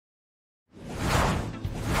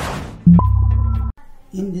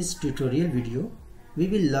In this tutorial video, we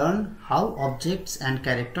will learn how objects and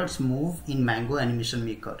characters move in Mango Animation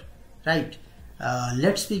Maker. Right?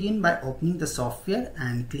 Let's begin by opening the software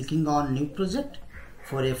and clicking on New Project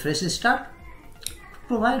for a fresh start. To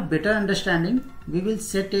provide better understanding, we will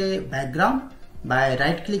set a background by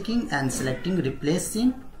right-clicking and selecting Replace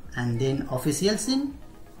Scene and then Official Scene.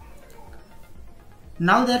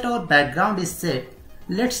 Now that our background is set,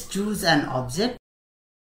 let's choose an object.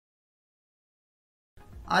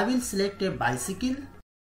 I will select a bicycle.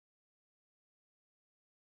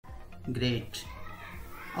 Great.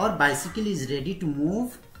 Our bicycle is ready to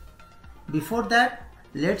move. Before that,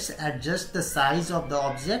 let's adjust the size of the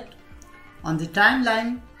object. On the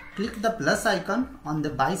timeline, click the plus icon on the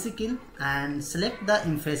bicycle and select the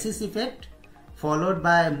emphasis effect followed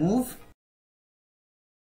by move.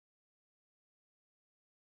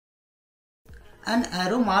 An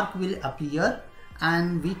arrow mark will appear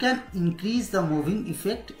and we can increase the moving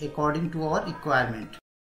effect according to our requirement.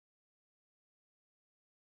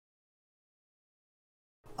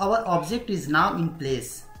 Our object is now in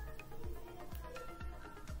place.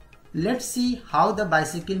 Let's see how the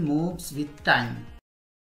bicycle moves with time.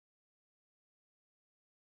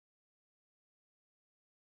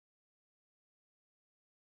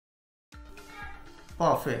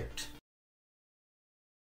 Perfect.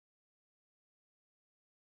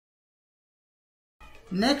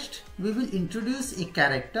 Next, we will introduce a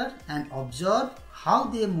character and observe how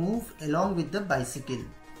they move along with the bicycle.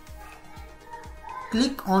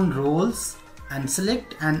 Click on Roles and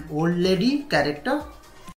select an old lady character.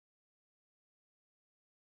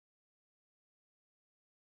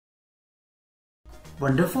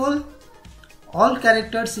 Wonderful! All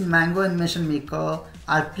characters in Mango Animation Maker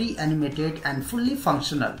are pre-animated and fully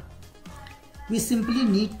functional. We simply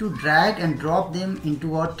need to drag and drop them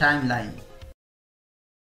into our timeline.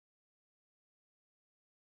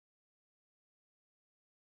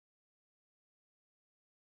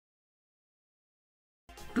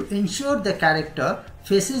 To ensure the character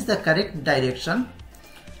faces the correct direction,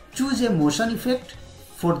 choose a motion effect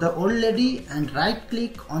for the old lady and right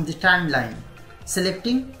click on the timeline,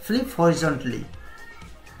 selecting flip horizontally.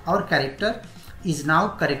 Our character is now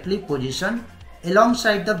correctly positioned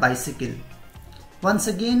alongside the bicycle. Once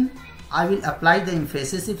again, I will apply the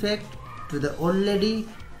emphasis effect to the old lady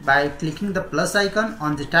by clicking the plus icon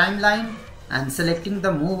on the timeline and selecting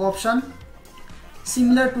the move option,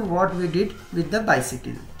 similar to what we did with the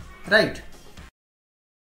bicycle, right?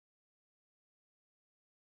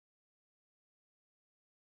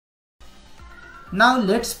 Now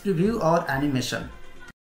let's preview our animation.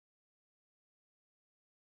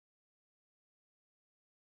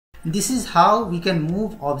 This is how we can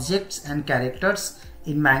move objects and characters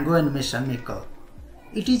in Mango Animation Maker.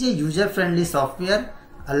 It is a user-friendly software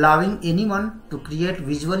allowing anyone to create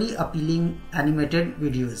visually appealing animated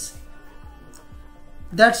videos.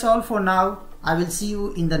 That's all for now. I will see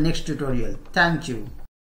you in the next tutorial. Thank you.